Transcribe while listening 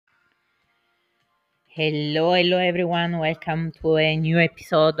Hello everyone. Welcome to a new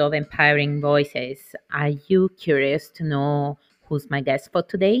episode of Empowering Voices. Are you curious to know who's my guest for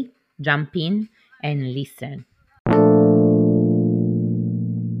today? Jump in and listen.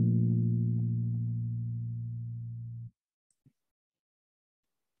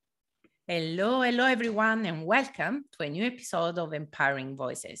 Hello everyone, and welcome to a new episode of Empowering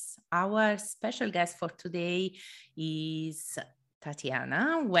Voices. Our special guest for today is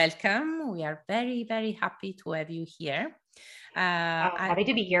Tatiana. Welcome. We are very happy to have you here. Happy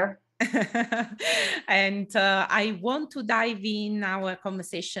to be here. And I want to dive in our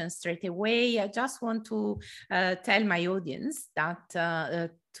conversation straight away. I just want to tell my audience that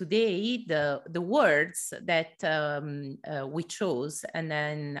today the words that we chose and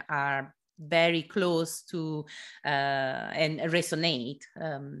then are very close to and resonate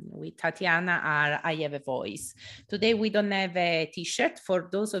with Tatiana are I have a voice. Today we don't have a t-shirt. For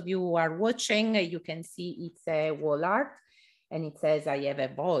those of you who are watching, you can see it's a wall art and it says I have a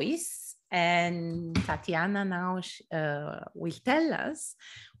voice. And Tatiana now will tell us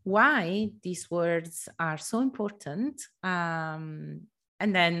why these words are so important. And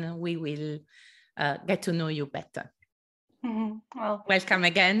then we will get to know you better. Mm-hmm. Well, welcome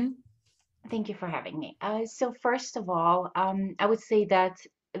again. Thank you for having me. So first of all, I would say that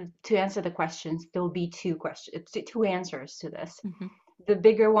to answer the questions, there'll be two answers to this. Mm-hmm. The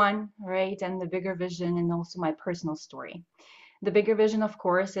bigger one, right, and the bigger vision, and also my personal story. The bigger vision, of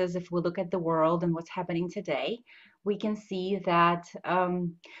course, is if we look at the world and what's happening today, we can see that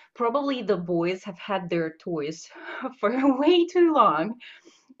probably the boys have had their toys for way too long.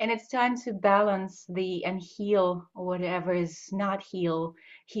 And it's time to balance and heal whatever is not healed,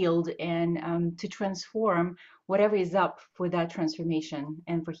 and to transform whatever is up for that transformation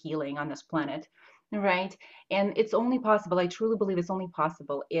and for healing on this planet. Right. And it's only possible, I truly believe it's only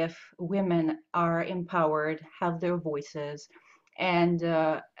possible if women are empowered, have their voices, and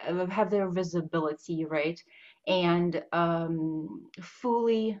have their visibility, right? And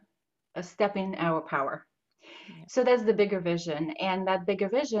fully step in our power. So that's the bigger vision. And that bigger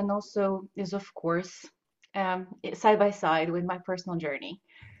vision also is, of course, side by side with my personal journey.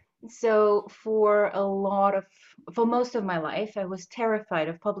 So for most of my life, I was terrified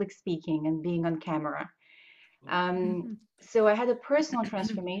of public speaking and being on camera. So I had a personal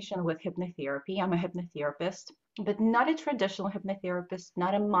transformation with hypnotherapy. I'm a hypnotherapist, but not a traditional hypnotherapist,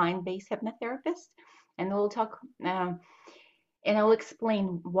 not a mind-based hypnotherapist. And we'll talk, and I'll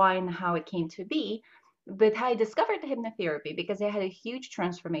explain why and how it came to be. But I discovered the hypnotherapy because I had a huge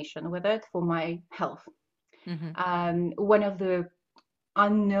transformation with it for my health. One of the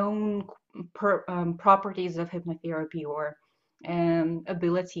unknown properties of hypnotherapy or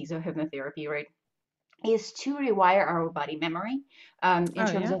abilities of hypnotherapy, right, is to rewire our body memory in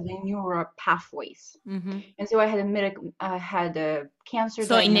terms of the neural pathways. And so I had a cancer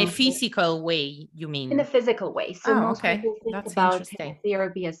So in a diagnosis. physical way, you mean? In a physical way. So most people think That's about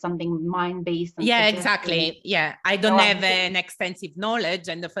hypnotherapy as something mind-based and yeah, suggestive. exactly. Yeah, I don't have an extensive knowledge,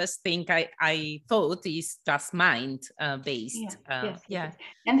 and the first thing I thought is just mind based. Yes.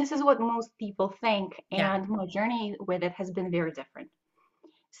 And this is what most people think, and my journey with it has been very different.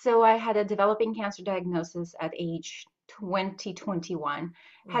 So I had a developing cancer diagnosis at age 2021,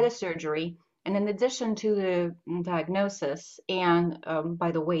 had a surgery, and in addition to the diagnosis, and by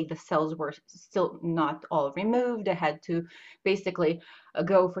the way, the cells were still not all removed. I had to basically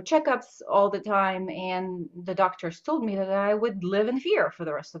go for checkups all the time, and the doctors told me that I would live in fear for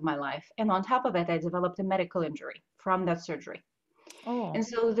the rest of my life. And on top of it, I developed a medical injury from that surgery. And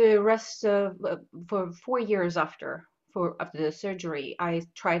so the rest of for 4 years after the surgery, I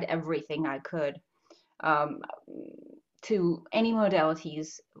tried everything I could, um, to any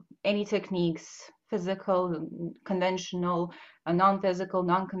modalities, any techniques, physical, conventional, non-physical,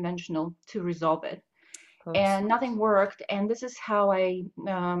 non-conventional, to resolve it. And nothing worked. And this is how I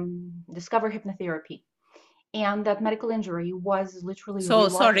discovered hypnotherapy. And that medical injury was literally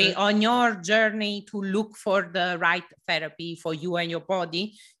sorry, on your journey to look for the right therapy for you and your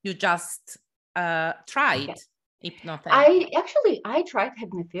body, you just tried hypnotherapy. I tried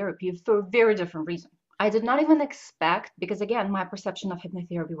hypnotherapy for a very different reason. I did not even expect, because again, my perception of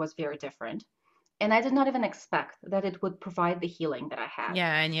hypnotherapy was very different. And I did not even expect that it would provide the healing that I had.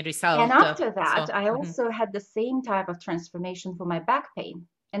 Yeah, any result. And after that, I also had the same type of transformation for my back pain.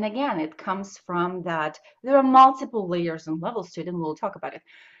 And again, it comes from that there are multiple layers and levels to it, and we'll talk about it.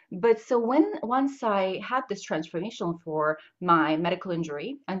 But so once I had this transformation for my medical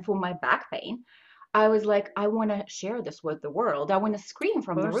injury and for my back pain, I was like, I want to share this with the world. I want to scream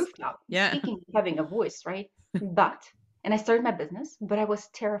from the rooftop, speaking, having a voice, right? But and I started my business, but I was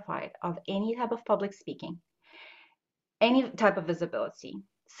terrified of any type of public speaking, any type of visibility,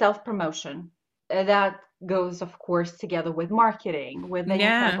 self-promotion. That goes, of course, together with marketing, with any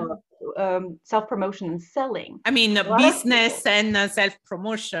type Yeah. of self-promotion and selling. I mean, A lot of business people, and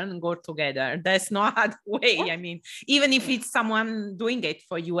self-promotion go together. There's no other way. yes, I mean, even if yes, it's someone doing it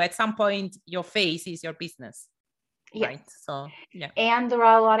for you, at some point, your face is your business, yes. right? So, yeah. And there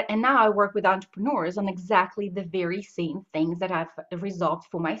are a lot, and now I work with entrepreneurs on exactly the very same things that I've resolved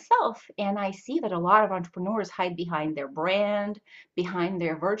for myself. And I see that a lot of entrepreneurs hide behind their brand, behind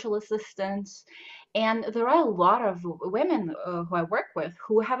their virtual assistants. And there are a lot of women who I work with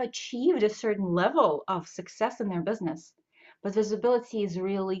who have achieved a certain level of success in their business, but visibility is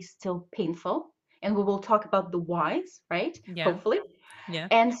really still painful. And we will talk about the whys, right? Yeah. Hopefully. Yeah.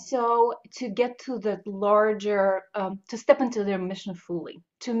 And so to get to the larger, to step into their mission fully,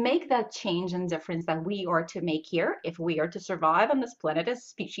 to make that change and difference that we are to make here, if we are to survive on this planet as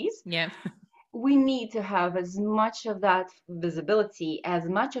species, Yeah. we need to have as much of that visibility, as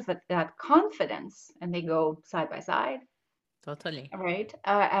much of that confidence, and they go side by side, Totally. right,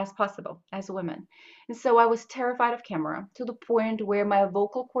 as possible as women. And so I was terrified of camera to the point where my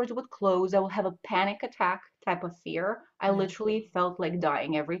vocal cords would close. I would have a panic attack type of fear. I Yeah. literally felt like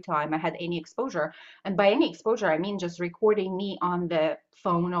dying every time I had any exposure. And by any exposure, I mean just recording me on the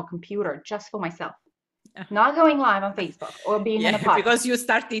phone or computer just for myself, not going live on Facebook or being in a Yeah, podcast. because you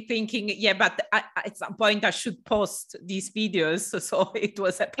started thinking, yeah, but at some point I should post these videos. So it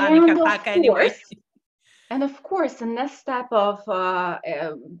was a panic And of attack anyway. course, And of course, in this step of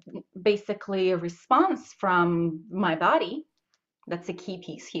basically a response from my body, that's a key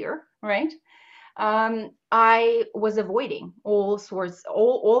piece here, right? I was avoiding all sorts,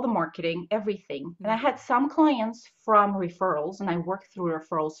 all the marketing, everything. And I Yeah. had some clients from referrals, and I worked through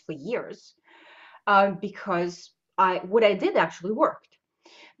referrals for years because what I did actually worked.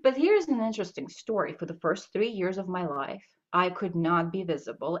 But here's an interesting story. For the first 3 years of my life, I could not be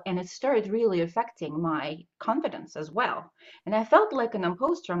visible, and it started really affecting my confidence as well. And I felt like an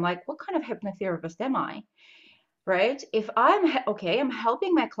imposter. I'm like, what kind of hypnotherapist am I? Right? If okay, I'm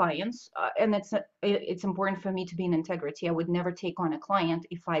helping my clients, and it's important for me to be in integrity. I would never take on a client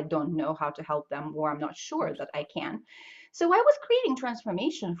if I don't know how to help them or I'm not Of sure course. that I can. So I was creating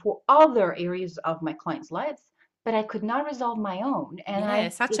transformation for other areas of my clients' lives, but I could not resolve my own, and Yeah,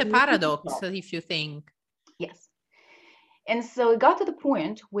 such it a needed to paradox solve. if you think. Yes. And so it got to the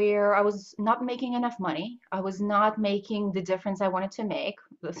point where I was not making enough money. I was not making the difference I wanted to make,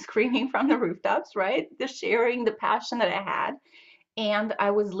 the screaming from the rooftops, right? The sharing, the passion that I had. And I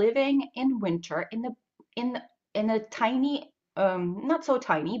was living in winter in in a tiny, not so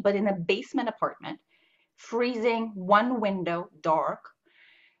tiny, but in a basement apartment, freezing, one window, dark.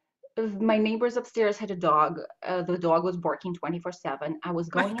 My neighbors upstairs had a dog. The dog was barking 24/7. I was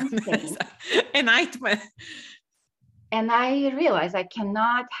My going goodness, insane. a nightmare. And I realized I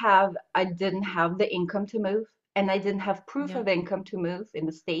didn't have the income to move, and I didn't have proof Yeah. of income to move. In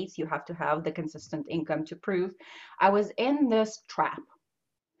the States, you have to have the consistent income to prove. I was in this trap,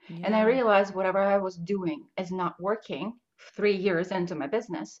 and I Yeah. realized whatever I was doing is not working 3 years into my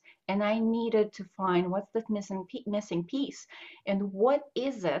business, and I needed to find what's the missing piece, and what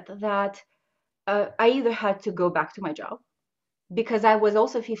is it that I either had to go back to my job because I was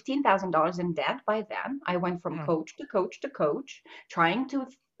also $15,000 in debt by then. I went from Mm. coach to coach to coach, trying to,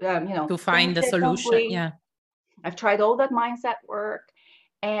 To think find the solution. differently. Yeah. I've tried all that mindset work,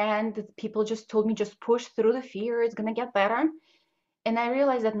 and people just told me just push through the fear. It's gonna get better. And I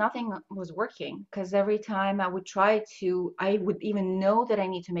realized that nothing was working because every time I would try to, I would even know that I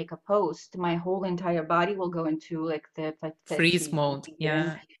need to make a post, my whole entire body will go into like the Freeze fatigue mode. and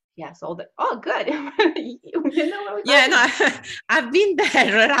Yeah. yes, all that. Oh, good. You know what we're Yeah, talking no, about. I've been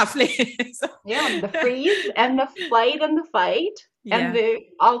there roughly. So, Yeah, the freeze and the flight and the fight and yeah. the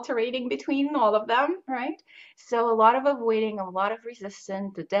alternating between all of them, right? So a lot of avoiding, a lot of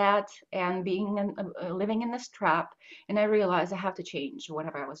resistance to that, and living in this trap. And I realized I have to change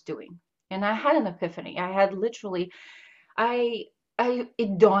whatever I was doing. And I had an epiphany. I had literally, I,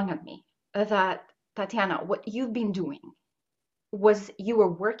 it dawned on me that Tatiana, what you've been doing was you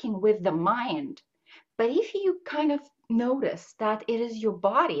were working with the mind. But if you kind of notice that it is your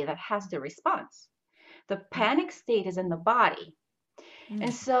body that has the response, the panic state is in the body. And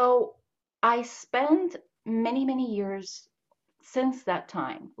Mm. so I spent many, many years since that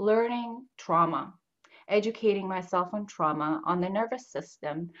time learning trauma, educating myself on trauma, on the nervous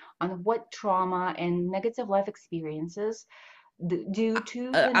system, on what trauma and negative life experiences due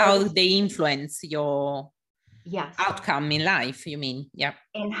to the How nervous they system. influence your Yes. outcome in life, you mean? Yeah.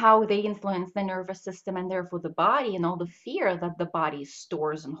 And how they influence the nervous system and therefore the body, and all the fear that the body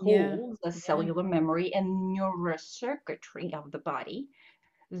stores and Yeah. holds, the cellular memory and neurocircuitry of the body,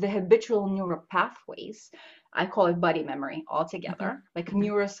 the habitual neural pathways. I call it body memory altogether, like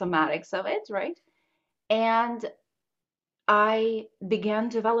neurosomatics of it, right? And I began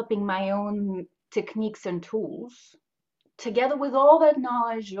developing my own techniques and tools together with all that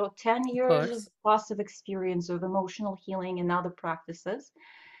knowledge, your 10 Of years of course. plus of experience of emotional healing and other practices,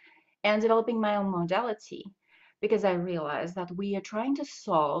 and developing my own modality, because I realized that we are trying to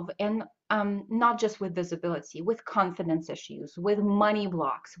solve, and not just with visibility, with confidence issues, with money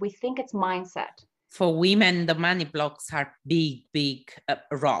blocks. We think it's mindset. For women, the money blocks are big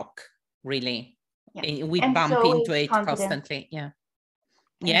rock, really. Yeah. We And bump so into is it confidence. constantly. Yeah.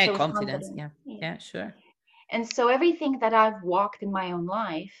 And Yeah, so is confidence. confidence. Yeah. Yeah. Yeah, sure. And so everything that I've walked in my own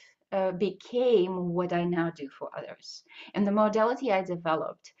life became what I now do for others. And the modality I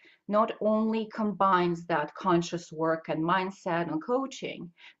developed not only combines that conscious work and mindset and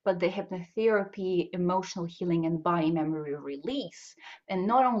coaching, but the hypnotherapy, emotional healing, and body memory release. And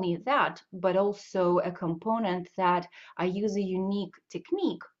not only that, but also a component that I use a unique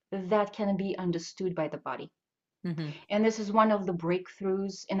technique that can be understood by the body. Mm-hmm. And this is one of the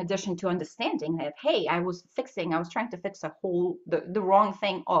breakthroughs, in addition to understanding that, hey, I was trying to fix the wrong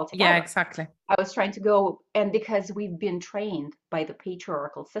thing Yeah, altogether. exactly. I was trying to go, and because we've been trained by the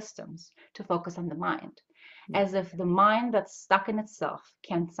patriarchal systems to focus on the mind, Yeah. as if the mind that's stuck in itself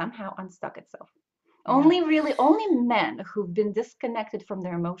can somehow unstuck itself. Yeah. Only men who've been disconnected from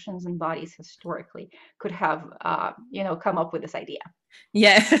their emotions and bodies historically could have, come up with this idea.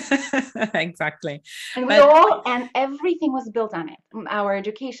 Yeah, exactly. And But everything was built on it. Our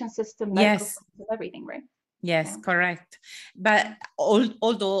education system, medical yes, system, everything, right? yes, Yeah. correct. But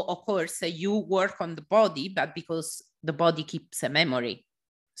although, of course, you work on the body, but because the body keeps a memory.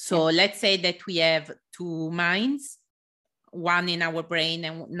 So Yes. let's say that we have two minds, one in our brain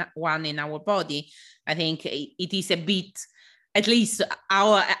and one in our body. I think it is a bit, at least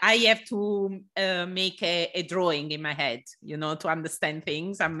I have to make a drawing in my head, to understand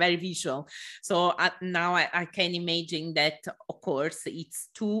things. I'm very visual. So now I can imagine that, of course, it's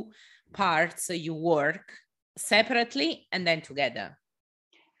two parts you work separately and then together.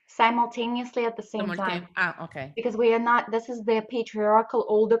 Simultaneously at the same time. Okay. Because we are not, this is the patriarchal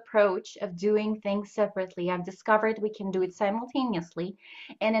old approach of doing things separately. I've discovered we can do it simultaneously.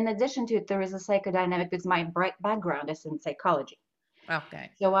 And in addition to it, there is a psychodynamic, because my background is in psychology. Okay.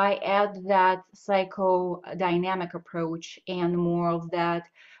 So I add that psychodynamic approach and more of that.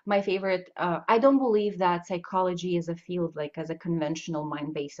 My favorite, I don't believe that psychology as a field, like as a conventional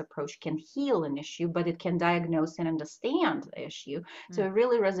mind-based approach, can heal an issue, but it can diagnose and understand the issue. So I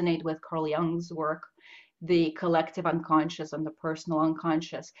really resonate with Carl Jung's work, the collective unconscious and the personal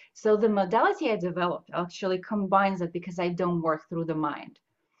unconscious. So the modality I developed actually combines it, because I don't work through the mind.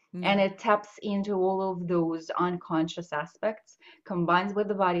 Yeah. And it taps into all of those unconscious aspects, combines with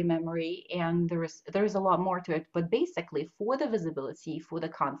the body memory, and there's a lot more to it. But basically, for the visibility, for the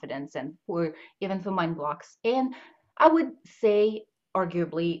confidence, and for even for mind blocks, and I would say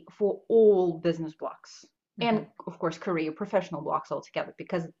arguably for all business blocks, and of course career professional blocks altogether,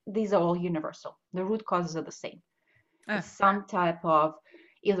 because these are all universal. The root causes are the same. It's some type of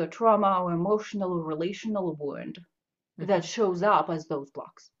either trauma or emotional or relational wound that shows up as those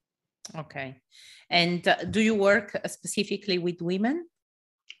blocks. Okay. And do you work specifically with women?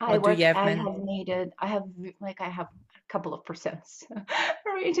 I Or do you work, have I men? have needed, I have a couple of percents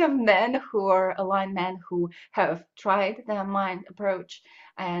range of men who are aligned men who have tried the mind approach,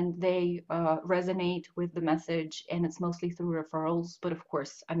 and they resonate with the message, and it's mostly through referrals. But of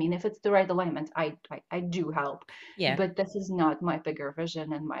course, I mean, if it's the right alignment, I do help. Yeah. But this is not my bigger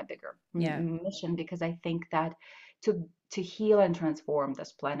vision and my bigger Yeah. mission, because I think that to heal and transform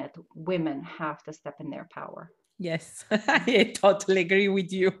this planet, women have to step in their power. Yes, I totally agree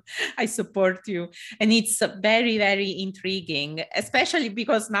with you. I support you. And it's very, very intriguing, especially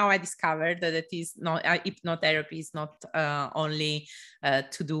because now I discovered that it is not, hypnotherapy is not only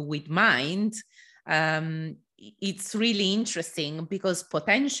to do with mind. It's really interesting because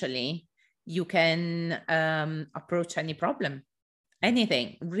potentially you can approach any problem,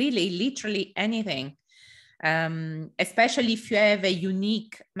 anything, really, literally anything. Especially if you have a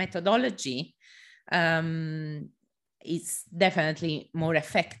unique methodology, it's definitely more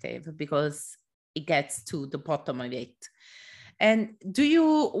effective because it gets to the bottom of it. And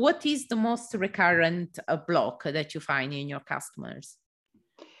what is the most recurrent block that you find in your customers?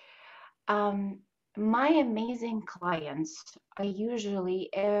 My amazing clients are usually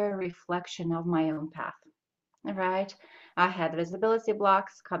a reflection of my own path. right? I had visibility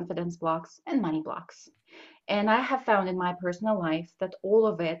blocks, confidence blocks, and money blocks. And I have found in my personal life that all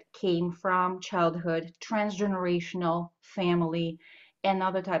of it came from childhood, transgenerational, family, and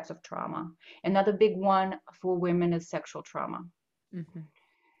other types of trauma. Another big one for women is sexual trauma. Mm-hmm.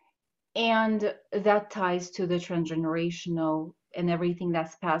 And that ties to the transgenerational and everything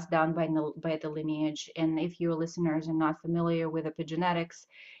that's passed down by the lineage. And if your listeners are not familiar with epigenetics,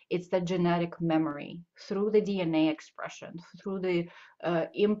 it's the genetic memory through the DNA expression, through the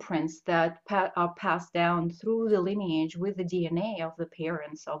imprints that are passed down through the lineage with the DNA of the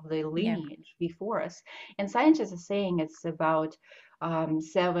parents of the Yeah. lineage before us. And scientists are saying it's about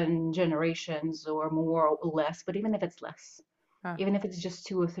 7 generations or more or less, but even if it's less, Ah, even if it's just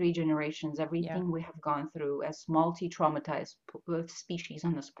 2 or 3 generations, yeah. everything we have gone through as multi-traumatized species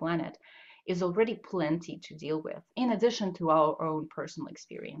on this planet is already plenty to deal with, in addition to our own personal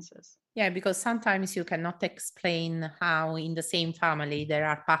experiences. Yeah, because sometimes you cannot explain how in the same family there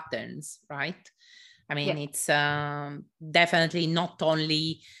are patterns, right? I mean, Yeah. it's definitely not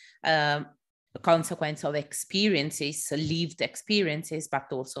only a consequence of experiences, lived experiences,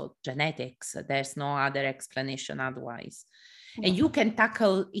 but also genetics. There's no other explanation otherwise. And Yeah. you can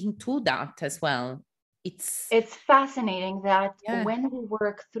tackle into that as well. It's fascinating that Yeah. when we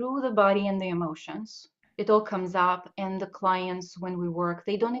work through the body and the emotions, it all comes up, and the clients, when we work,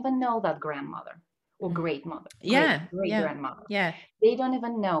 they don't even know that grandmother or Mm. great mother, Yeah, great yeah, grandmother. yeah, They don't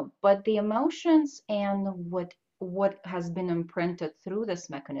even know, but the emotions and what has been imprinted through this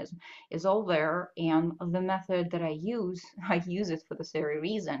mechanism is all there. And the method that I use, I use it for this very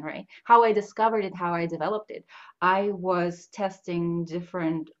reason, right? How I discovered it, how I developed it. I was testing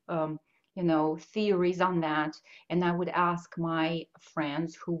different theories on that, and I would ask my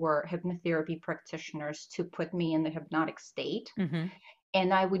friends who were hypnotherapy practitioners to put me in the hypnotic state, mm-hmm.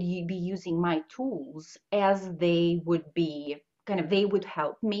 and I would be using my tools as they would be they would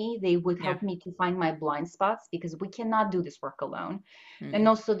help me. They would Yeah. help me to find my blind spots, because we cannot do this work alone. And Mm-mm.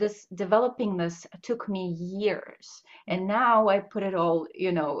 also, this developing this took me years, and now I put it all,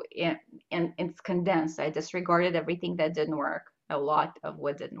 in it's condensed. I disregarded everything that didn't work, a lot of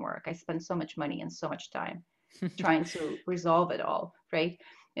what didn't work. I spent so much money and so much time trying to resolve it all, right?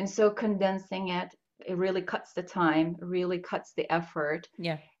 And so condensing it really cuts the time, really cuts the effort.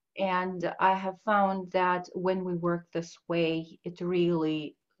 Yeah. And I have found that when we work this way, it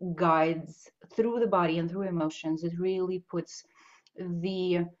really guides through the body and through emotions. It really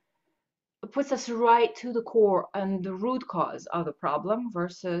the puts us right to the core and the root cause of the problem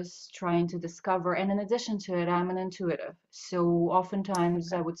versus trying to discover. And in addition to it, I'm an intuitive. So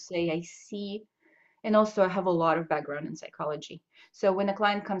oftentimes I Okay. would say I see, and also I have a lot of background in psychology. So when a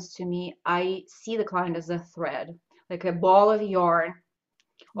client comes to me, I see the client as a thread, like a ball of yarn,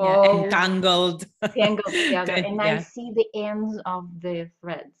 Yeah. all Entangled. tangled together, Good. and I Yeah. see the ends of the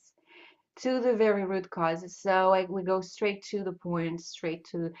threads to the very root cause. So we go straight to the point, straight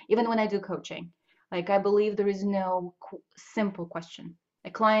to, even when I do coaching, like I believe there is no simple question.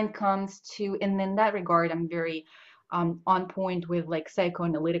 A client comes to, and in that regard, I'm very on point with like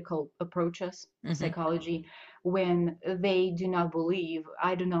psychoanalytical approaches, Mm-hmm. psychology, when they do not believe,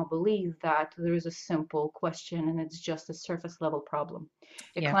 I do not believe that there is a simple question and it's just a surface level problem.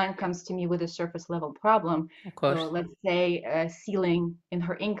 A Yeah, client comes to me with a surface level problem, of course. let's say a ceiling in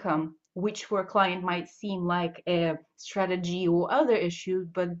her income, which for a client might seem like a strategy or other issue,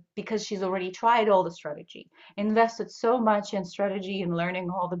 but because she's already tried all the strategy, invested so much in strategy and learning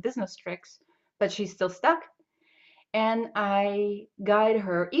all the business tricks, but she's still stuck. And I guide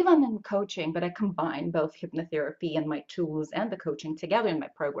her, even in coaching, but I combine both hypnotherapy and my tools and the coaching together in my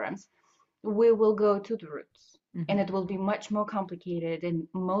programs. We will go to the roots. Mm-hmm. And it will be much more complicated, and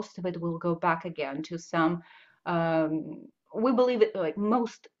most of it will go back again to some. We believe it, like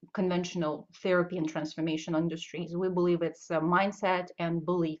most conventional therapy and transformation industries, we believe it's a mindset and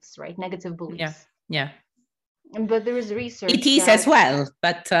beliefs, right? Negative Yeah, beliefs. yeah. But there is It research is that, as well,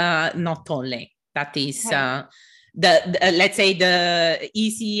 but not only. That is right, let's say the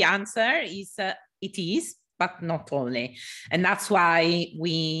easy answer is it is, but not only. And that's why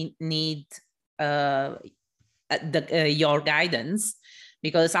we need your guidance,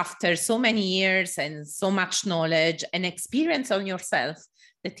 because after so many years and so much knowledge and experience on yourself,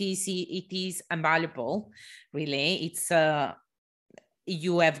 it is invaluable. Really, it's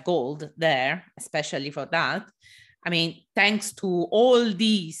you have gold there, especially for that. I mean, thanks to all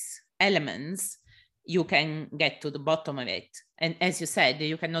these elements, you can get to the bottom of it. And as you said,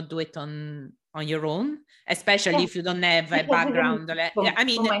 you cannot do it on on your own, especially Yeah, if you don't have a because even background. I for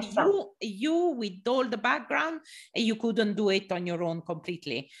mean, myself. you with all the background, you couldn't do it on your own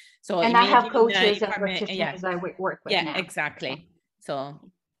completely. So And I have imagine coaches if and practitioners I work with yeah, now. exactly. So,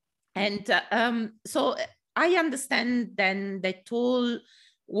 Yeah. and so I understand then that all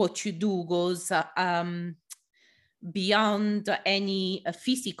what you do goes beyond any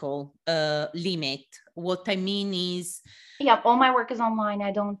physical limit. What I mean is, Yeah, all my work is online.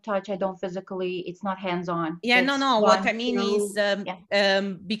 I don't touch, I don't physically, it's not hands-on. yeah, It's no. What done I mean is, through, yeah.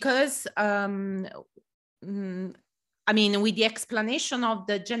 because I mean, with the explanation of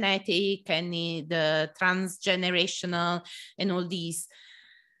the genetic and the transgenerational and all these,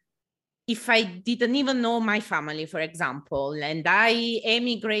 if I didn't even know my family, for example, and I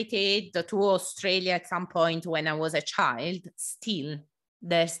emigrated to Australia at some point when I was a child, still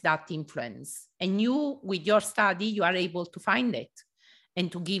there's that influence. And you, with your study, you are able to find it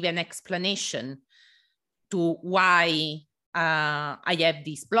and to give an explanation to why I have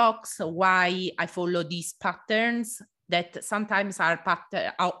these blocks, why I follow these patterns that sometimes are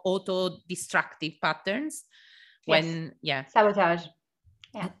auto-destructive patterns. When, yeah. Sabotage.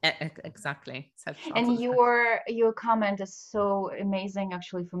 Yeah. Exactly. And your comment is so amazing,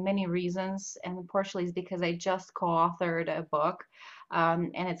 actually, for many reasons, and partially is because I just co-authored a book,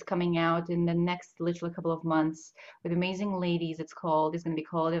 and it's coming out in the next literally couple of months with amazing ladies. It's going to be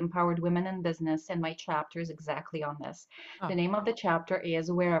called Empowered Women in Business, and my chapter is exactly on this. The name of the chapter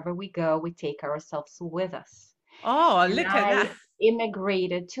is Wherever We Go, We Take Ourselves with Us. Oh, and look at that. I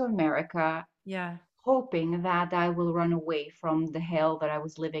immigrated to America, yeah, hoping that I will run away from the hell that I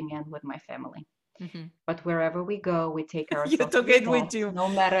was living in with my family. Mm-hmm. But wherever we go, we take You ourselves took with it us, with you. no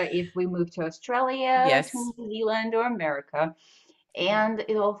matter if we move to Australia, Yes. to New Zealand, or America. And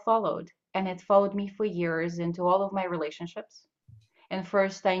it all followed. And it followed me for years into all of my relationships. And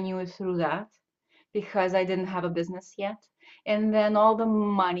first, I knew through that because I didn't have a business yet. And then all the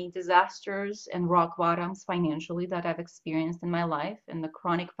money disasters and rock bottoms financially that I've experienced in my life, and the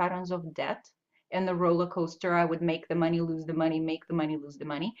chronic patterns of debt and the roller coaster. I would make the money, lose the money, make the money, lose the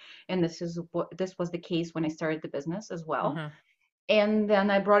money. And this was the case when I started the business as well. Uh-huh. And then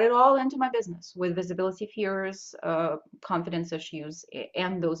I brought it all into my business with visibility fears, confidence issues,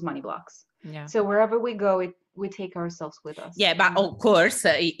 and those money blocks. Yeah. So wherever we go, we take ourselves with us. Yeah, but of course,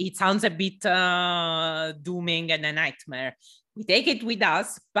 it sounds a bit dooming and a nightmare. We take it with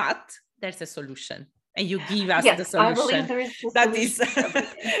us, but there's a solution. And you give us the solution. I believe there is a solution.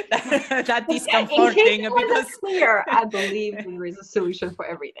 That is comforting because clear. I believe there is a solution for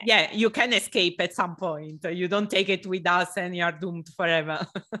everything. Yeah, you can escape at some point. You don't take it with us and you're doomed forever.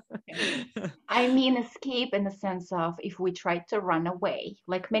 I mean, escape in the sense of if we try to run away,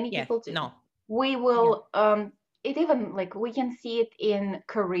 like many people do, no. We will. It even like we can see it in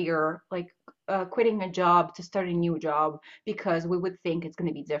career, like quitting a job to start a new job because we would think it's going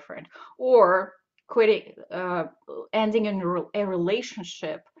to be different, or quitting, ending a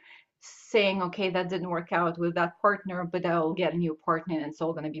relationship, saying, okay, that didn't work out with that partner, but I'll get a new partner and it's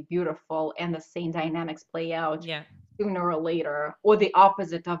all going to be beautiful, and the same dynamics play out sooner or later, or the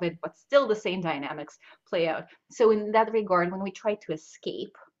opposite of it, but still the same dynamics play out. So in that regard, when we try to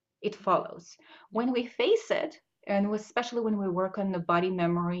escape, it follows. When we face it, and especially when we work on the body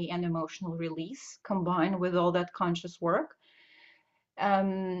memory and emotional release combined with all that conscious work,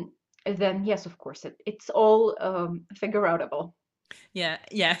 then yes, of course, it's all figure outable. Yeah,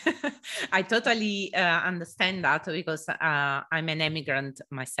 I totally understand that because I'm an immigrant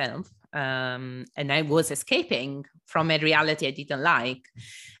myself, and I was escaping from a reality I didn't like.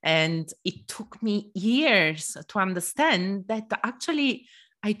 And it took me years to understand that actually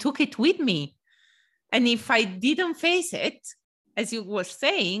I took it with me. And if I didn't face it, as you were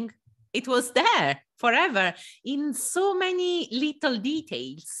saying, it was there forever in so many little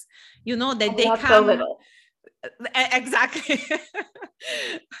details, that they come. So little. Exactly.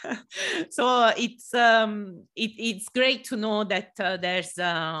 So it's great to know that there's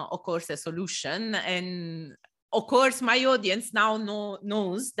of course a solution, and of course my audience now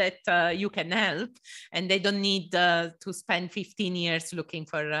knows that you can help, and they don't need to spend 15 years looking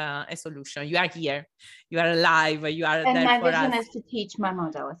for a solution. You are here, you are alive, you are and there my for vision us. is to teach my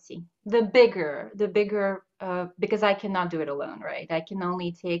modality, the bigger, because I cannot do it alone, right? I can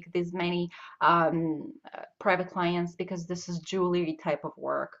only take this many private clients because this is jewelry type of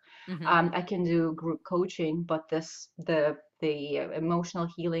work. I can do group coaching, but the emotional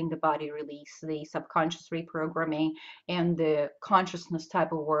healing, the body release, the subconscious reprogramming, and the consciousness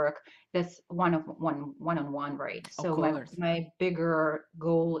type of work, that's one-on-one, right? So my bigger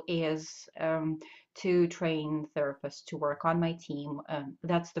goal is to train therapists to work on my team.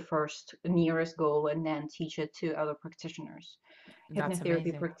 That's the first nearest goal, and then teach it to other practitioners, That's hypnotherapy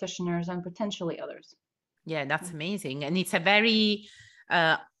amazing. practitioners, and potentially others. Yeah, that's amazing. And it's a very,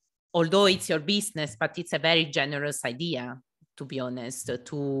 although it's your business, but it's a very generous idea, to be honest,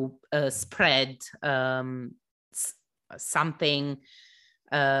 to spread something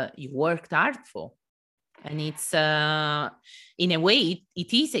you worked hard for. And it's, in a way,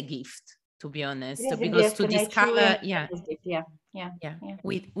 it is a gift, to be honest, It is a because gift, to and I truly discover, understand this gift. Yeah.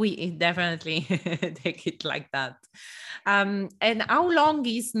 we definitely take it like that. And how long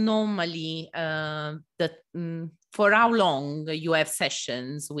is normally for how long you have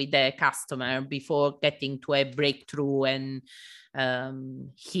sessions with the customer before getting to a breakthrough and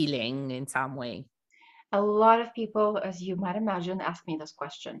healing in some way? A lot of people, as you might imagine, ask me this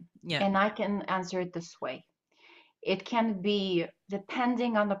question, Yeah. and I can answer it this way. It can be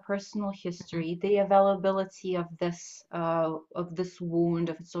depending on the personal history, the availability of this wound,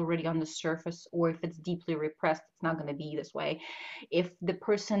 if it's already on the surface, or if it's deeply repressed, it's not going to be this way. If the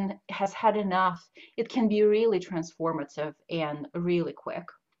person has had enough, it can be really transformative and really quick.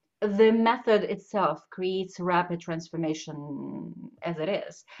 The method itself creates rapid transformation as it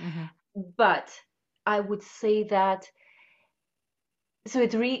is. But I would say that, so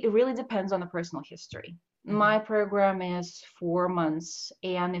it really depends on the personal history. My program is 4 months,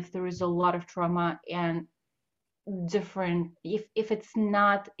 and if there is a lot of trauma and different, if it's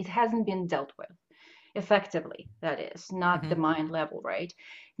not, it hasn't been dealt with effectively, that is not the mind level, right?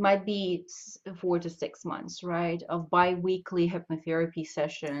 It might be 4 to 6 months, right, of bi-weekly hypnotherapy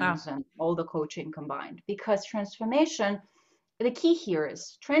sessions and all the coaching combined. Because transformation, the key here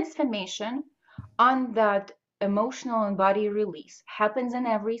is transformation on that emotional and body release happens in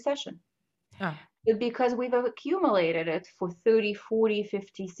every session. But because we've accumulated it for 30, 40,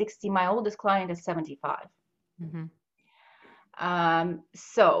 50, 60, my oldest client is 75.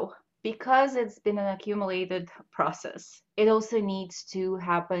 So because it's been an accumulated process, it also needs to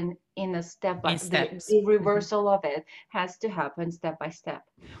happen in a step by the reversal of it has to happen step by step.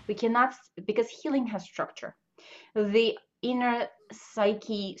 We cannot, because healing has structure. The inner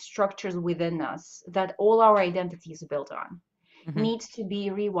psyche structures within us that all our identity is built on needs to be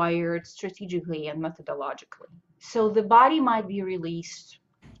rewired strategically and methodologically. So the body might be released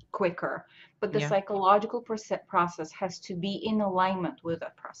quicker, but the psychological process has to be in alignment with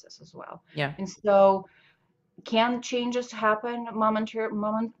that process as well. And so can changes happen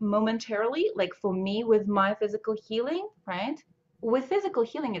momentarily? Like for me with my physical healing, right? With physical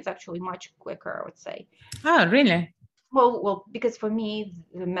healing, it's actually much quicker, I would say. Oh, really? Well, because for me,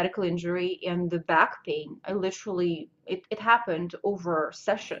 the medical injury and the back pain, I literally, it happened over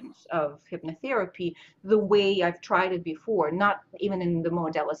sessions of hypnotherapy, the way I've tried it before, not even in the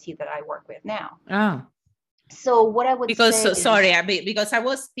modality that I work with now. Oh. So what I would say sorry, because I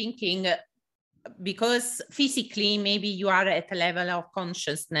was thinking, because physically maybe you are at a level of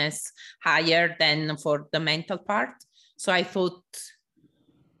consciousness higher than for the mental part. So I thought,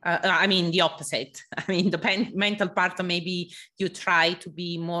 I mean, the opposite. I mean, the mental part, maybe you try to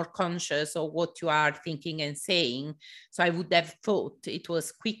be more conscious of what you are thinking and saying. So I would have thought it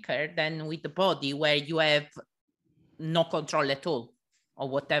was quicker than with the body, where you have no control at all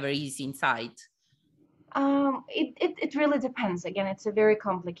of whatever is inside. It really depends. Again, it's a very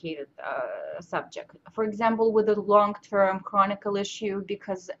complicated subject. For example, with a long-term chronic issue,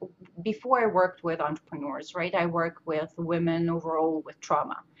 because before I worked with entrepreneurs, right, I work with women overall with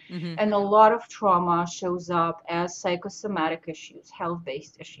trauma. And a lot of trauma shows up as psychosomatic issues,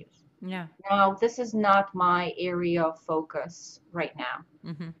 health-based issues. Yeah. Now, this is not my area of focus right now.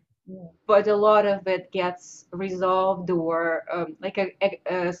 But a lot of it gets resolved, or like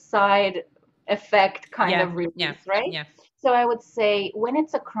a side effect kind of release, right? Yeah. So I would say when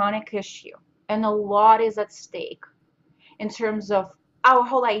it's a chronic issue and a lot is at stake in terms of our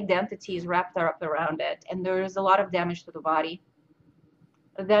whole identity is wrapped up around it, and there is a lot of damage to the body,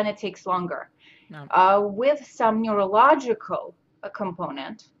 then it takes longer. With some neurological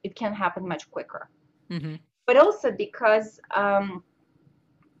component, it can happen much quicker. But also because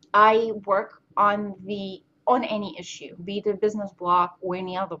I work on any issue, be it a business block or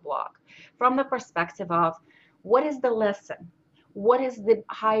any other block, from the perspective of what is the lesson? What is the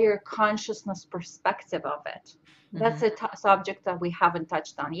higher consciousness perspective of it? That's a subject that we haven't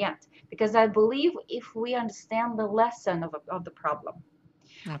touched on yet, because I believe if we understand the lesson of the problem,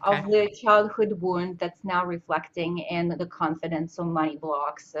 of the childhood wound that's now reflecting in the confidence or money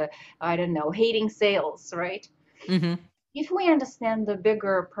blocks, I don't know, hating sales, right? If we understand the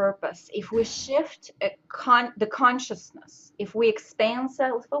bigger purpose, if we shift the consciousness, if we expand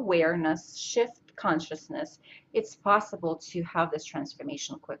self-awareness, shift consciousness, it's possible to have this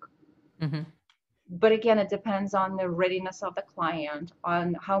transformation quick. Mm-hmm. But again, it depends on the readiness of the client, on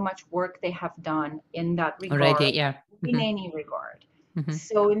how much work they have done in that regard, Already, yeah. in Mm-hmm. any regard. Mm-hmm.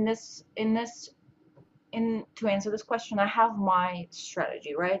 So to answer this question, I have my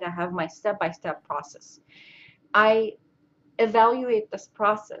strategy, right? I have my step-by-step process. I evaluate this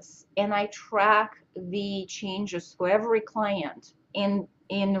process and I track the changes for every client in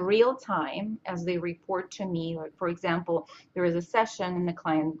real time as they report to me. Like, for example, there is a session and the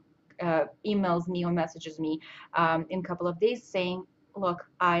client emails me or messages me in a couple of days saying, look,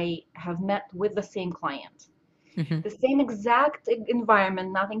 I have met with the same client. Mm-hmm. The same exact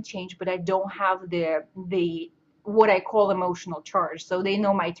environment, nothing changed, but I don't have the what I call emotional charge. So they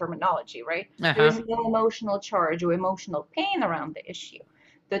know my terminology, right? There is no emotional charge or emotional pain around the issue.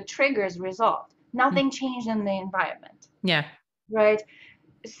 The trigger is resolved. Nothing changed in the environment. Yeah. Right?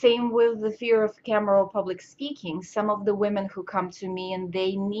 Same with the fear of camera or public speaking. Some of the women who come to me and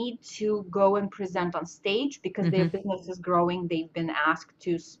they need to go and present on stage because their business is growing, they've been asked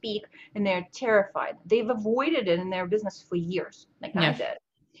to speak and they're terrified. They've avoided it in their business for years, like I did,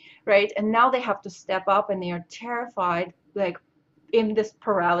 right? And now they have to step up and they are terrified, like in this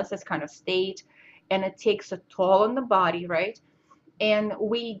paralysis kind of state, and it takes a toll on the body, right? And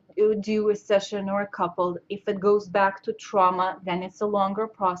we do a session or a couple. If it goes back to trauma, then it's a longer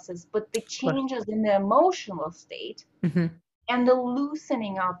process. But the changes in the emotional state and the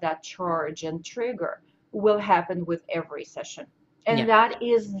loosening of that charge and trigger will happen with every session. And that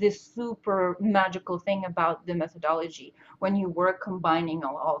is the super magical thing about the methodology when you work combining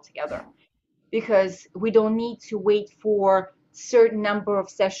all together. Because we don't need to wait for certain number of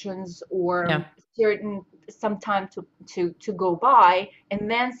sessions or some time to go by and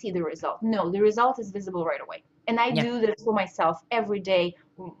then see the result. No, the result is visible right away. And I do this for myself every day,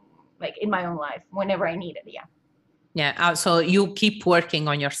 like in my own life, whenever I need it. So you keep working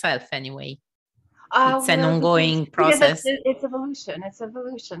on yourself anyway. It's an ongoing process. It's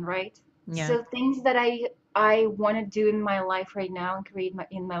evolution, right? So things that I want to do in my life right now and create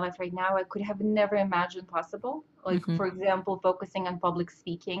in my life right now, I could have never imagined possible. Like, for example, focusing on public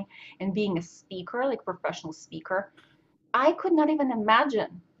speaking and being a speaker, like professional speaker. I could not even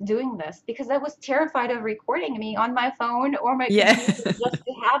imagine doing this because I was terrified of recording me on my phone or my computer just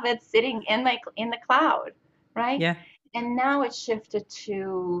to have it sitting in the cloud, right? Yeah. And now it's shifted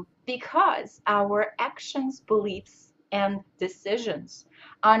to because our actions, beliefs, and decisions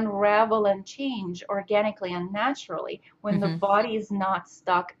unravel and change organically and naturally when the body is not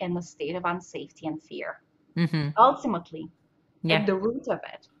stuck in the state of unsafety and fear. Ultimately, at the root of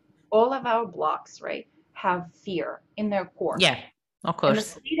it, all of our blocks, right, have fear in their core. Yeah, of course. And the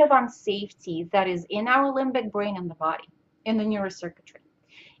state of unsafety that is in our limbic brain and the body, in the neurocircuitry.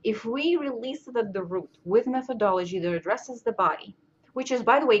 If we release it at the root with methodology that addresses the body, which is,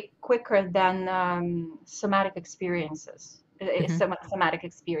 by the way, quicker than somatic experiences, somatic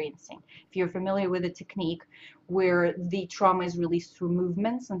experiencing. If you're familiar with the technique where the trauma is released through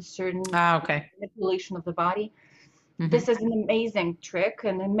movements and certain manipulation of the body, this is an amazing trick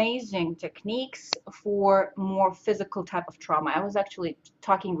and amazing techniques for more physical type of trauma. I was actually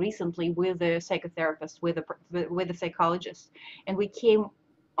talking recently with a psychotherapist, with a psychologist, and we came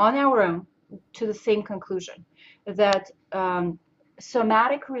on our own to the same conclusion that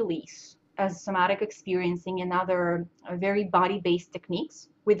somatic release as somatic experiencing and other very body-based techniques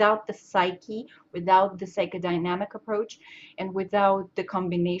without the psyche, without the psychodynamic approach, and without the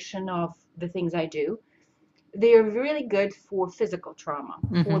combination of the things I do, they are really good for physical trauma,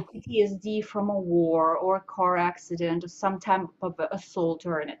 for PTSD from a war or a car accident or some type of assault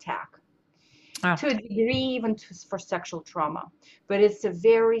or an attack. To a degree, even for sexual trauma. But it's a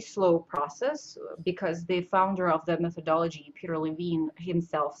very slow process because the founder of the methodology, Peter Levine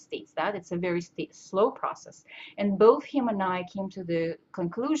himself, states that it's a very slow process. And both him and I came to the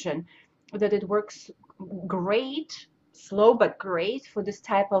conclusion that it works great, slow but great, for this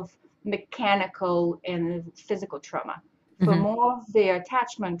type of mechanical and physical trauma. For more of the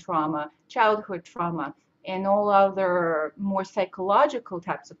attachment trauma, childhood trauma, and all other more psychological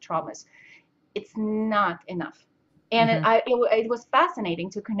types of traumas, it's not enough. And it was fascinating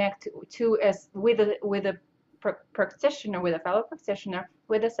to connect with a practitioner, with a fellow practitioner,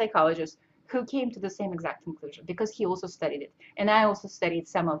 with a psychologist who came to the same exact conclusion because he also studied it. And I also studied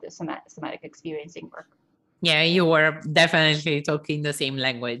some of the somatic experiencing work. Yeah, you were definitely talking the same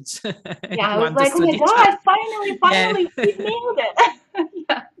language. Yeah, I was like, oh my God, finally, we nailed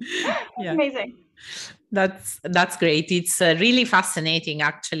it. Amazing. That's great. It's really fascinating,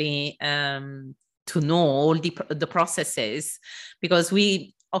 actually, to know all the processes, because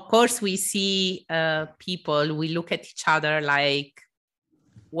we of course, we see people, we look at each other like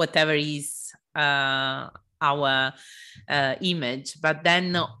whatever is our image, but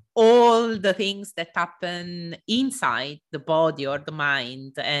then all the things that happen inside the body or the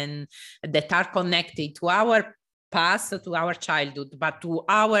mind and that are connected to our past, to our childhood, but to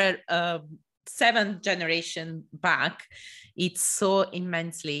our seventh generation back, it's so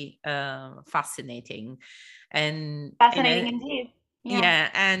immensely fascinating. And Fascinating indeed. yeah,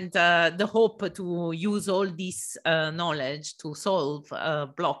 and the hope to use all this knowledge to solve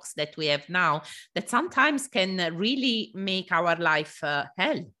blocks that we have now that sometimes can really make our life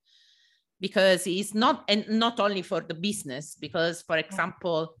hell, because it's not, and not only for the business, because for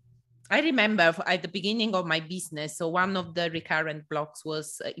example, I remember at the beginning of my business, so one of the recurrent blocks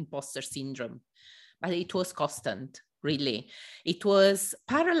was imposter syndrome, but it was constant, really. It was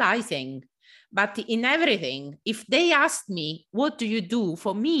paralyzing. But in everything, if they asked me, what do you do?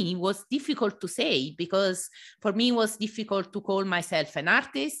 For me, it was difficult to say, because for me, it was difficult to call myself an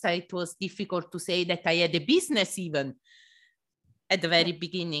artist. It was difficult to say that I had a business even at the very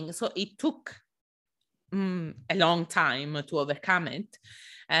beginning. So it took a long time to overcome it.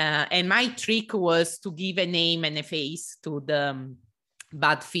 And my trick was to give a name and a face to the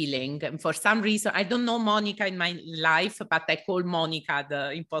bad feeling. And for some reason, I don't know Monica in my life, but I call Monica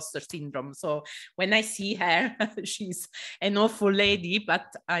the imposter syndrome. So when I see her, she's an awful lady, but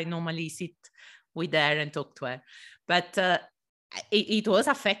I normally sit with her and talk to her. But it was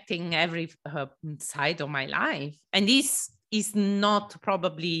affecting every side of my life. And this is not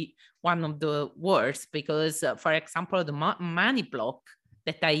probably one of the worst, because, for example, the money block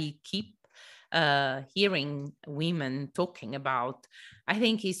that I keep hearing women talking about, I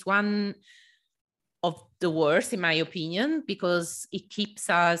think is one of the worst, in my opinion, because it keeps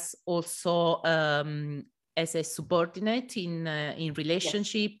us also as a subordinate in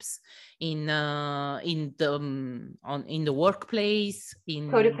relationships, in the workplace,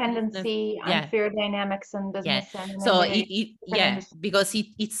 in Codependency, business. Yeah. unfair dynamics in Yeah. business and So yeah, because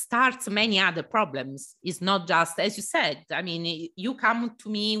it starts many other problems. It's not just, as you said, I mean, you come to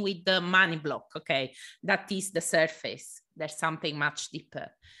me with the money block. Okay. That is the surface. There's something much deeper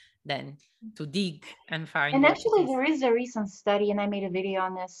than to dig and find. And actually, there is a recent study, and I made a video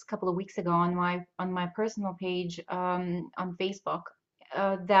on this a couple of weeks ago on my personal page on Facebook.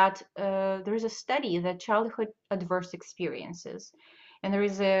 That there is a study that childhood adverse experiences, and there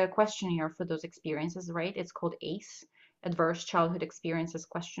is a questionnaire for those experiences, right? It's called ACE, Adverse Childhood Experiences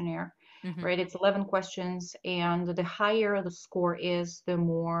Questionnaire, right? It's 11 questions, and the higher the score is, the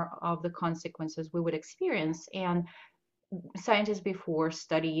more of the consequences we would experience. And scientists before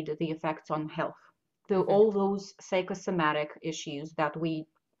studied the effects on health, all those psychosomatic issues that we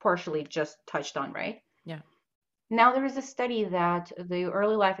partially just touched on, right? Yeah. Now there is a study that the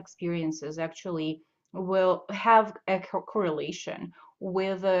early life experiences actually will have a correlation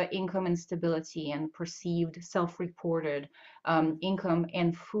with income instability and perceived self-reported income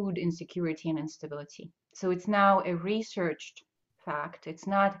and food insecurity and instability. So it's now a researched fact. It's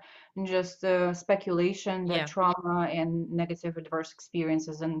not just speculation that trauma and negative adverse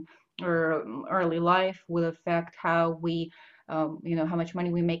experiences in early life will affect how we how much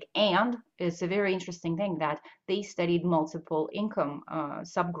money we make. And it's a very interesting thing that they studied multiple income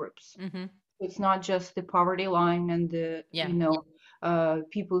subgroups. It's not just the poverty line and the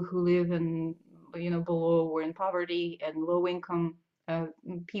people who live in below or in poverty and low income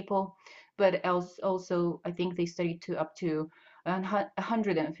people, but also I think they studied to up to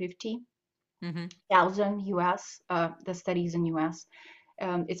 150,000 US, the studies in US.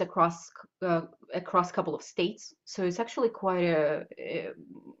 It's across a couple of states, so it's actually quite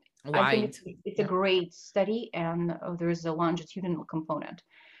I think it's a great study, and there is a longitudinal component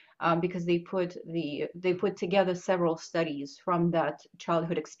because they put together several studies from that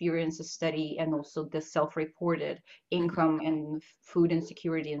childhood experiences study and also the self-reported income and food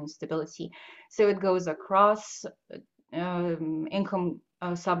insecurity and stability. So it goes across income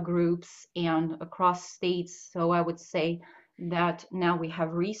subgroups and across states. So I would say that now we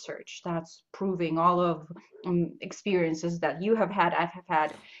have research that's proving all of experiences that you have had, I have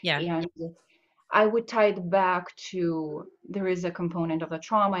had, and I would tie it back to there is a component of the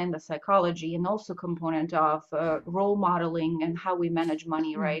trauma and the psychology, and also component of role modeling and how we manage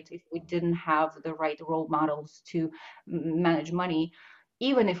money, right? If we didn't have the right role models to manage money,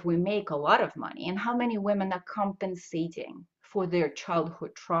 even if we make a lot of money, and how many women are compensating for their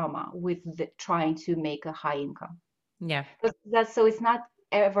childhood trauma with trying to make a high income. Yeah. So it's not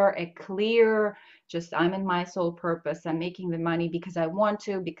ever a clear, just I'm in my sole purpose. I'm making the money because I want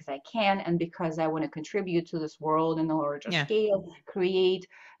to, because I can, and because I want to contribute to this world in a larger Yeah. scale, create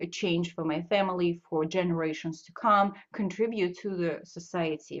a change for my family, for generations to come, contribute to the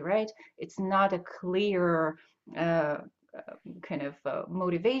society, right? It's not a clear kind of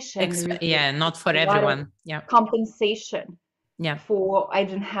motivation. There is Yeah, not for a lot of everyone. Yeah. compensation Yeah. for I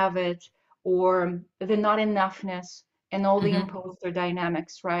didn't have it, or the not enoughness, and all the Hmm. imposter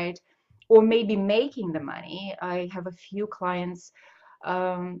dynamics, right? Or maybe making the money. I have a few clients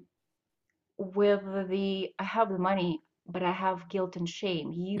um, with I have the money, but I have guilt and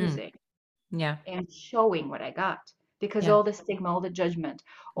shame Mm. using Yeah. and showing what I got, because Yeah. all the stigma, all the judgment,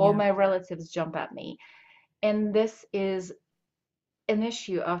 all Yeah. my relatives jump at me. And this is an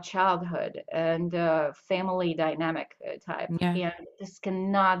issue of childhood and family dynamic type. Yeah. And this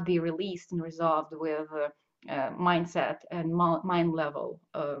cannot be released and resolved with mindset and mind level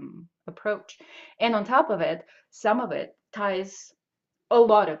approach. And on top of it, some of it ties, a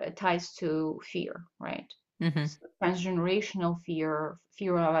lot of it ties to fear, right? Hmm. So transgenerational fear,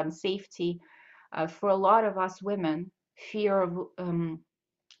 fear of unsafety. For a lot of us women, fear of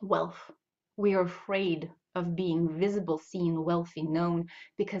wealth. We are afraid of being visible, seen, wealthy, known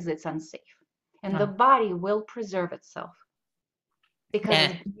because it's unsafe. And the Oh. body will preserve itself because Yeah.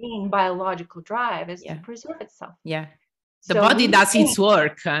 its main biological drive is to Yeah. preserve itself. Yeah. The So body we does think its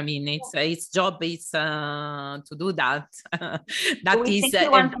work. I mean, its job is to do that. That is we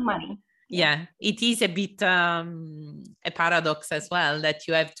want the money. Yeah. yeah, it is a bit a paradox as well, that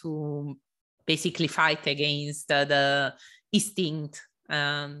you have to basically fight against the instinct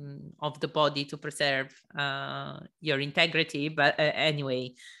of the body to preserve your integrity. But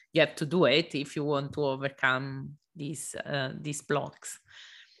anyway, you have to do it if you want to overcome these blocks.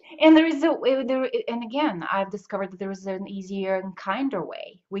 And there is and again, I've discovered that there is an easier and kinder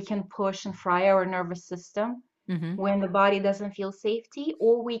way. We can push and fry our nervous system Mm-hmm. when the body doesn't feel safety,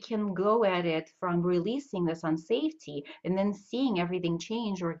 or we can go at it from releasing this unsafety and then seeing everything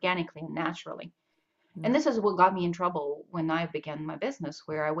change organically and naturally. And Yeah. this is what got me in trouble when I began my business,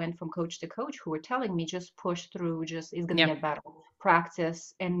 where I went from coach to coach who were telling me just push through, just it's going to Yeah. get better,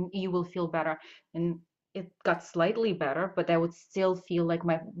 practice, and you will feel better. And it got slightly better, but I would still feel like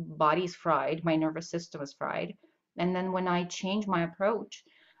my body's fried, my nervous system is fried. And then when I changed my approach,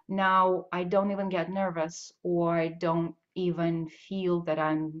 now I don't even get nervous, or I don't even feel that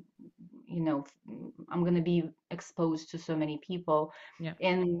I'm going to be exposed to so many people, Yeah.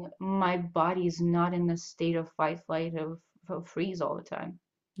 and my body is not in a state of fight, flight, of freeze all the time.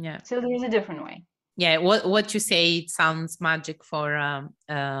 Yeah. So there's a different way. Yeah, what you say, it sounds magic for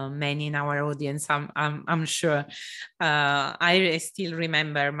many in our audience. I'm sure. I still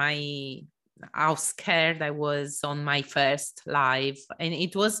remember how scared I was on my first live, and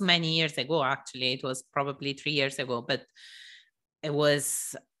it was many years ago. Actually, it was probably 3 years ago, but I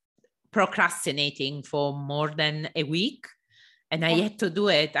was procrastinating for more than a week, and I Yeah. had to do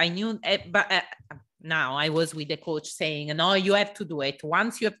it. I knew, but now I was with the coach saying, "No, you have to do it.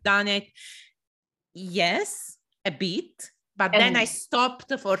 Once you have done it." Yes, a bit, but then I And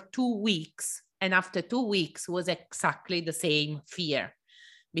stopped for 2 weeks. And after 2 weeks was exactly the same fear,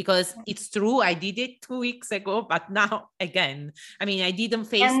 because it's true, I did it 2 weeks ago, but now again, I mean, I didn't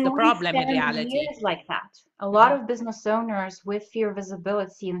face the and we problem in spend reality. years like that. A lot Mhm. of business owners with fear of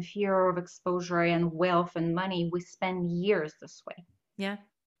visibility and fear of exposure and wealth and money, we spend years this way. Yeah,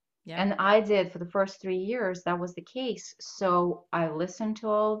 yeah, And I did for the first 3 years, that was the case. So I listened to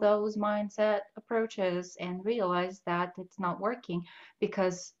all those mindset approaches and realized that it's not working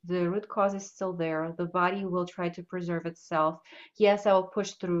because the root cause is still there. The body will try to preserve itself. Yes, I will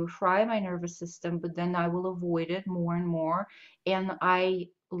push through, fry my nervous system, but then I will avoid it more and more. And I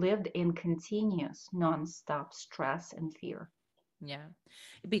lived in continuous, nonstop stress and fear. yeah.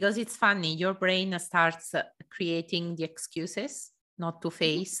 Because it's funny, your brain starts creating the excuses not to Mhm.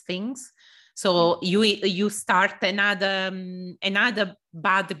 face things. Yeah. So you start another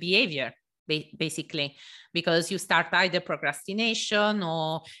bad behavior, basically, because you start either procrastination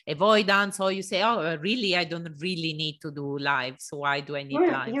or avoidance, or you say, "Oh, really? I don't really need to do live, so why do I need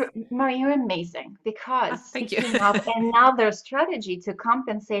live?" Maria, you're amazing, because Ah, thank you. speaking of another strategy to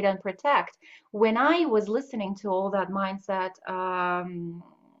compensate and protect, when I was listening to all that mindset,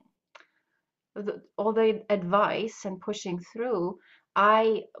 all the advice and pushing through,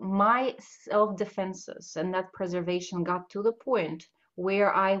 my self-defenses and that preservation got to the point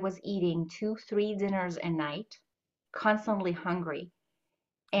where I was eating 2, 3 dinners a night, constantly hungry,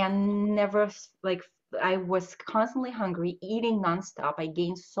 and never like I was constantly hungry, eating nonstop. I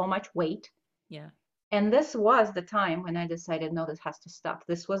gained so much weight, Yeah, And this was the time when I decided, no, this has to stop.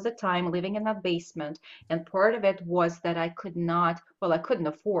 This was the time living in that basement. And part of it was that I couldn't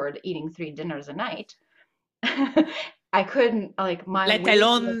afford eating 3 dinners a night. I couldn't, like, my let weight was,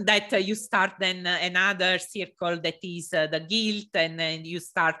 alone that you start then another circle that is the guilt, and then you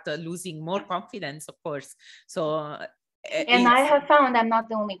start losing more confidence, of course. So and I it's, have found I'm not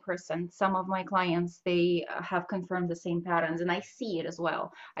the only person. Some of my clients, they have confirmed the same patterns, and I see it as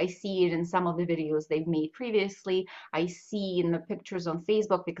well. I see it in some of the videos they've made previously. I see in the pictures on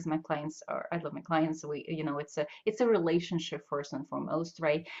Facebook, because my clients are, I love my clients. So it's a relationship first and foremost,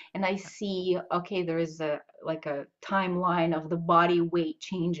 right? And I see, okay, there is a timeline of the body weight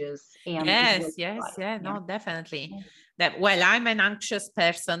changes and it yes, looks yes, like, yeah, yeah. no, definitely. Yeah. That, well, I'm an anxious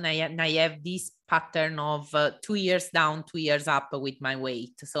person, and I have this pattern of 2 years down, 2 years up with my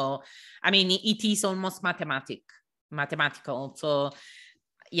weight. So, I mean, it is almost mathematical. So,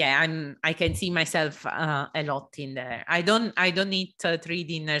 yeah, I can see myself a lot in there. I don't need 3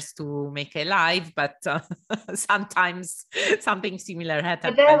 dinners to make a life, but sometimes something similar had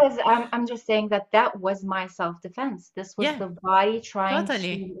But that happened. was, I'm just saying that was my self-defense. This was Yeah, the body trying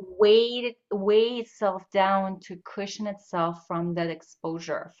totally. to weigh itself down to cushion itself from that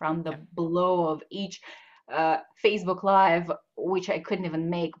exposure, from the Yeah. blow of each Facebook Live, which I couldn't even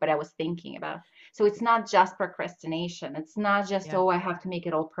make, but I was thinking about. So it's not just procrastination. It's not just, Yeah. oh, I have to make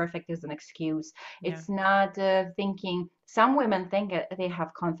it all perfect as an excuse. Yeah. It's not thinking. Some women think they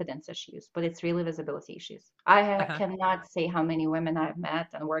have confidence issues, but it's really visibility issues. Uh-huh. Cannot say how many women I've met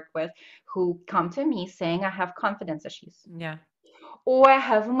and worked with who come to me saying I have confidence issues Yeah. or I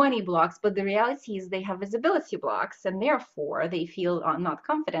have money blocks, but the reality is they have visibility blocks and therefore they feel not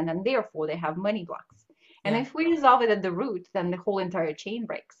confident and therefore they have money blocks. And Yeah. if we resolve it at the root, then the whole entire chain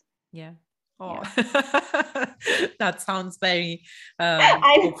breaks. Yeah. Oh, Yeah. that sounds very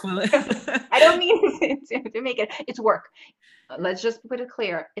I hopeful. I don't mean to make it's work. Let's just put it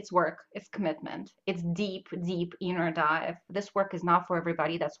clear. It's work. It's commitment. It's deep, deep inner dive. This work is not for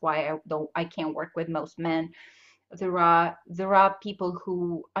everybody. That's why I can't work with most men. There are people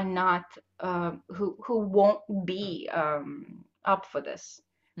who are not who won't be up for this,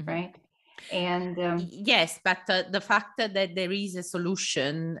 Mhm. right? And Yes, but the fact that there is a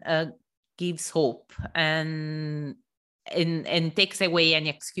solution gives hope, and takes away any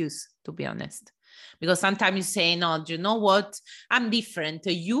excuse, to be honest. Because sometimes you say, no, do you know what? I'm different.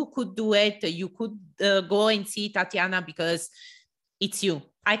 You could do it. You could go and see Tatiana because it's you.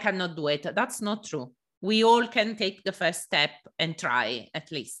 I cannot do it. That's not true. We all can take the first step and try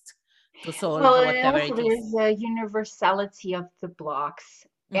at least to solve well, and whatever also it is. there's a universality of the blocks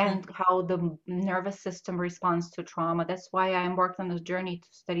Mhm. and how the nervous system responds to trauma. That's why I embarked on this journey to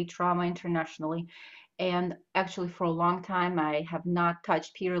study trauma internationally. And actually, for a long time, I have not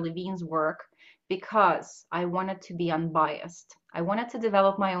touched Peter Levine's work because I wanted to be unbiased. I wanted to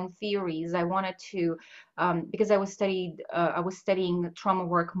develop my own theories. I wanted to, because I was studying trauma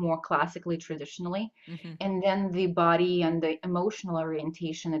work more classically, traditionally, Mhm. and then the body and the emotional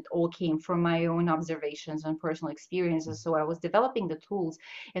orientation. It all came from my own observations and personal experiences. So I was developing the tools,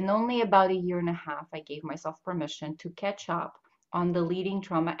 and only about a year and a half, I gave myself permission to catch up on the leading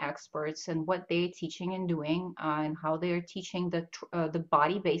trauma experts and what they're teaching and doing, and how they're teaching the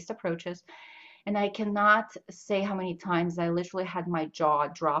body-based approaches. And I cannot say how many times I literally had my jaw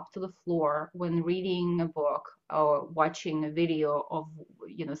drop to the floor when reading a book or watching a video of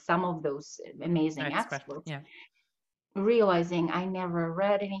some of those amazing Expert. experts, Yeah. realizing I never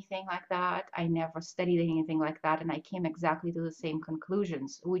read anything like that, I never studied anything like that, and I came exactly to the same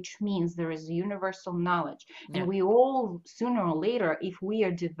conclusions, which means there is universal knowledge. And Yeah. we all, sooner or later, if we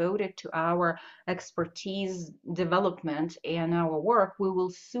are devoted to our expertise development and our work, we will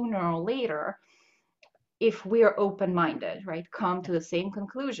sooner or later, if we are open-minded, right, come Yeah. to the same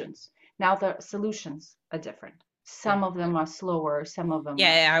conclusions. Now the solutions are different. Yeah. Some of them are slower, some of them are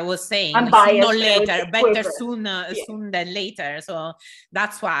Yeah, I was saying sooner or unbiased, but I would say later, better quicker. soon, Yeah. soon than later. So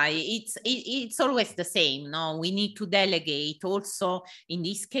that's why it's always the same. No, we need to delegate. Also, in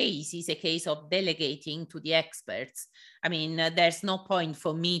this case, is a case of delegating to the experts. I mean, there's no point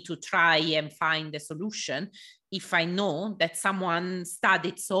for me to try and find a solution if I know that someone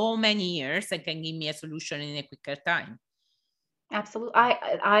studied so many years and can give me a solution in a quicker time. Absolutely.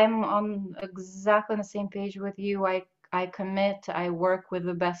 I'm on exactly on the same page with you. I commit, I work with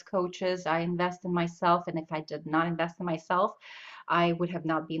the best coaches, I invest in myself, and if I did not invest in myself, I would have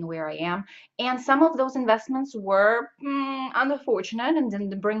not been where I am. And some of those investments were unfortunate and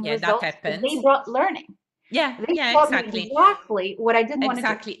didn't bring Yeah, that results, but they happens. brought learning. Yeah, They yeah, taught me exactly. exactly what I didn't want to do.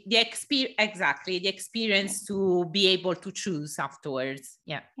 Exactly the Yeah, experience to be able to choose afterwards.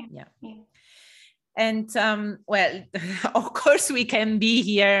 Yeah, yeah, yeah. yeah. And well, of course, we can be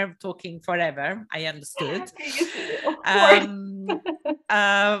here talking forever. I understood.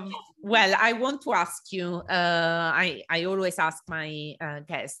 Well, I want to ask you, I always ask my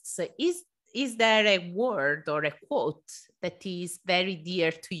guests, is there a word or a quote that is very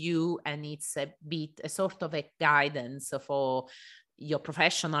dear to you and it's a sort of a guidance for your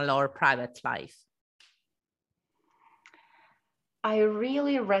professional or private life? I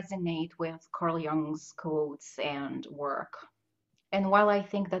really resonate with Carl Jung's quotes and work. And while I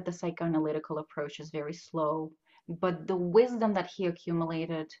think that the psychoanalytical approach is very slow, but the wisdom that he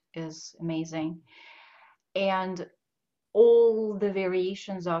accumulated is amazing. And all the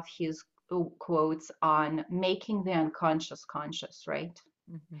variations of his quotes on making the unconscious conscious, right?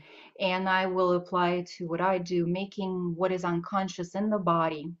 Mm-hmm. And I will apply it to what I do, making what is unconscious in the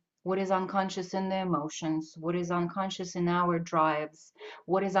body, what is unconscious in the emotions, what is unconscious in our drives,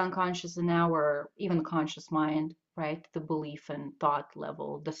 what is unconscious in our even conscious mind, right? The belief and thought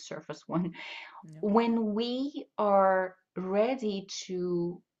level, the surface one. Yeah. When we are ready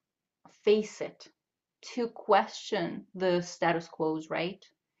to face it, to question the status quos, right?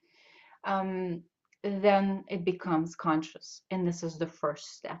 Then it becomes conscious. And this is the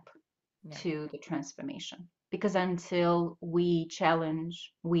first step to the transformation. Because until we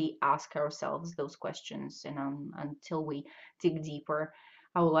challenge, we ask ourselves those questions, and until we dig deeper,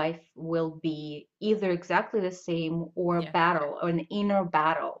 our life will be either exactly the same or a battle, or an inner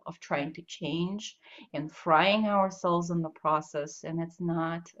battle of trying to change and frying ourselves in the process. And it's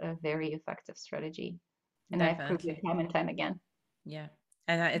not a very effective strategy. And I've proved it time and time again. Yeah.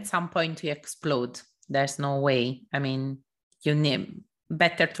 And at some point you explode. There's no way. I mean, you need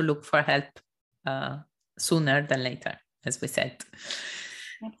better to look for help sooner than later, as we said.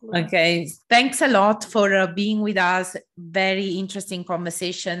 Absolutely. Okay, thanks a lot for being with us. Very interesting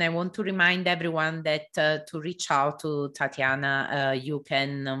conversation. I want to remind everyone that to reach out to Tatiana, you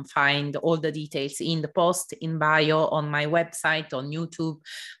can find all the details in the post in bio, on my website, on YouTube,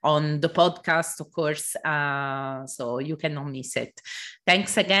 on the podcast, of course, so you cannot miss it.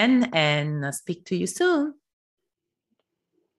 Thanks again, and speak to you soon.